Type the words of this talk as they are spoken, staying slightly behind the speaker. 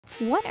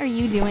What are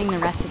you doing the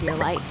rest of your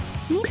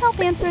life? Need help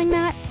answering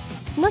that?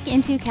 Look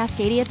into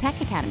Cascadia Tech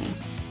Academy.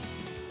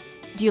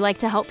 Do you like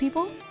to help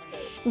people?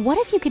 What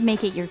if you could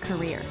make it your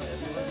career?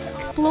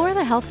 Explore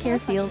the healthcare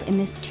field in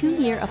this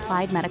 2-year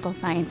applied medical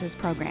sciences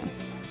program.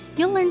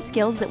 You'll learn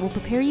skills that will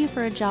prepare you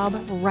for a job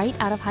right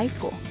out of high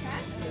school.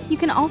 You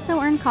can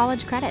also earn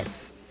college credits.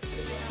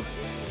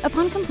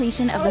 Upon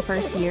completion of the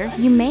first year,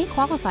 you may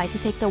qualify to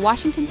take the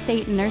Washington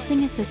State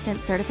Nursing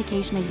Assistant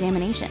Certification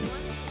Examination,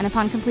 and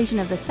upon completion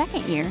of the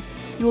second year,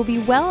 you will be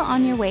well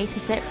on your way to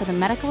sit for the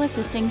Medical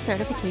Assisting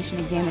Certification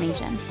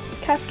Examination.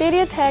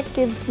 Cascadia Tech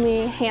gives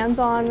me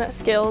hands-on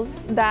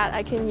skills that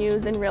I can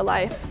use in real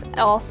life. It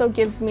also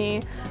gives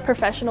me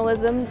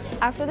professionalism.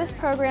 After this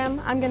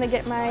program, I'm going to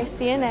get my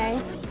CNA,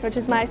 which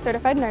is my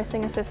Certified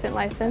Nursing Assistant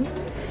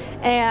license,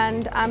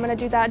 and I'm going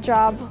to do that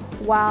job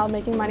while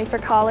making money for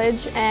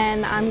college,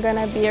 and I'm going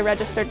to be a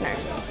registered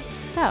nurse.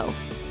 So,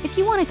 if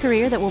you want a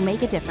career that will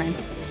make a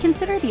difference,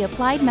 consider the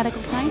Applied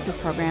Medical Sciences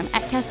program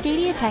at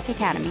Cascadia Tech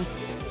Academy.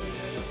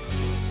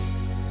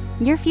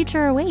 Your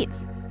future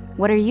awaits.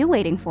 What are you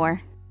waiting for?